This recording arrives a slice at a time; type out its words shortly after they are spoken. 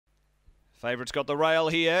Favourite's got the rail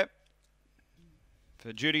here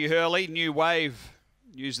for Judy Hurley. New Wave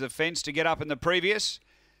used the fence to get up in the previous.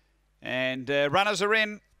 And runners are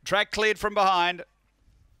in. Track cleared from behind.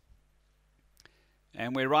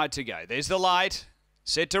 And we're right to go. There's the light.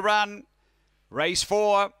 Set to run. Race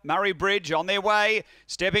 4, Murray-Bridge on their way.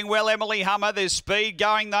 Stepping well, Emily Hummer. There's speed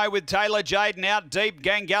going, though, with Taylor Jaden out deep.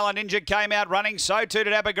 Gangala Ninja came out running. So too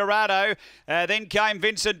did Abigarado. Then came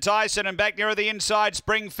Vincent Tyson, and back nearer the inside,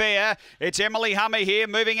 Spring Fair. It's Emily Hummer here,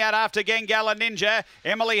 moving out after Gangala Ninja.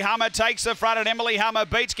 Emily Hummer takes the front, and Emily Hummer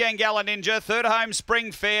beats Gangala Ninja. Third home,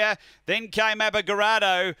 Spring Fair. Then came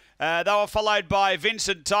Abigarado. They were followed by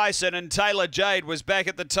Vincent Tyson, and Taylor Jade was back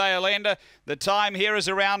at the tail end. The time here is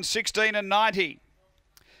around 16:90.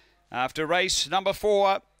 After race number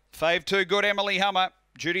 4, Fave 2 Good, Emily Hummer.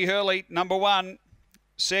 Judy Hurley, number 1.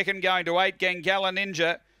 Second going to 8, Gangala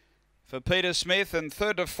Ninja for Peter Smith. And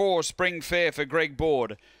third to 4, Spring Fair for Greg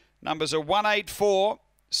Board. Numbers are 1, 8, 4,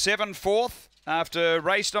 7 fourth after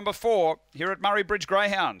race number 4 here at Murray-Bridge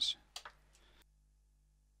Greyhounds.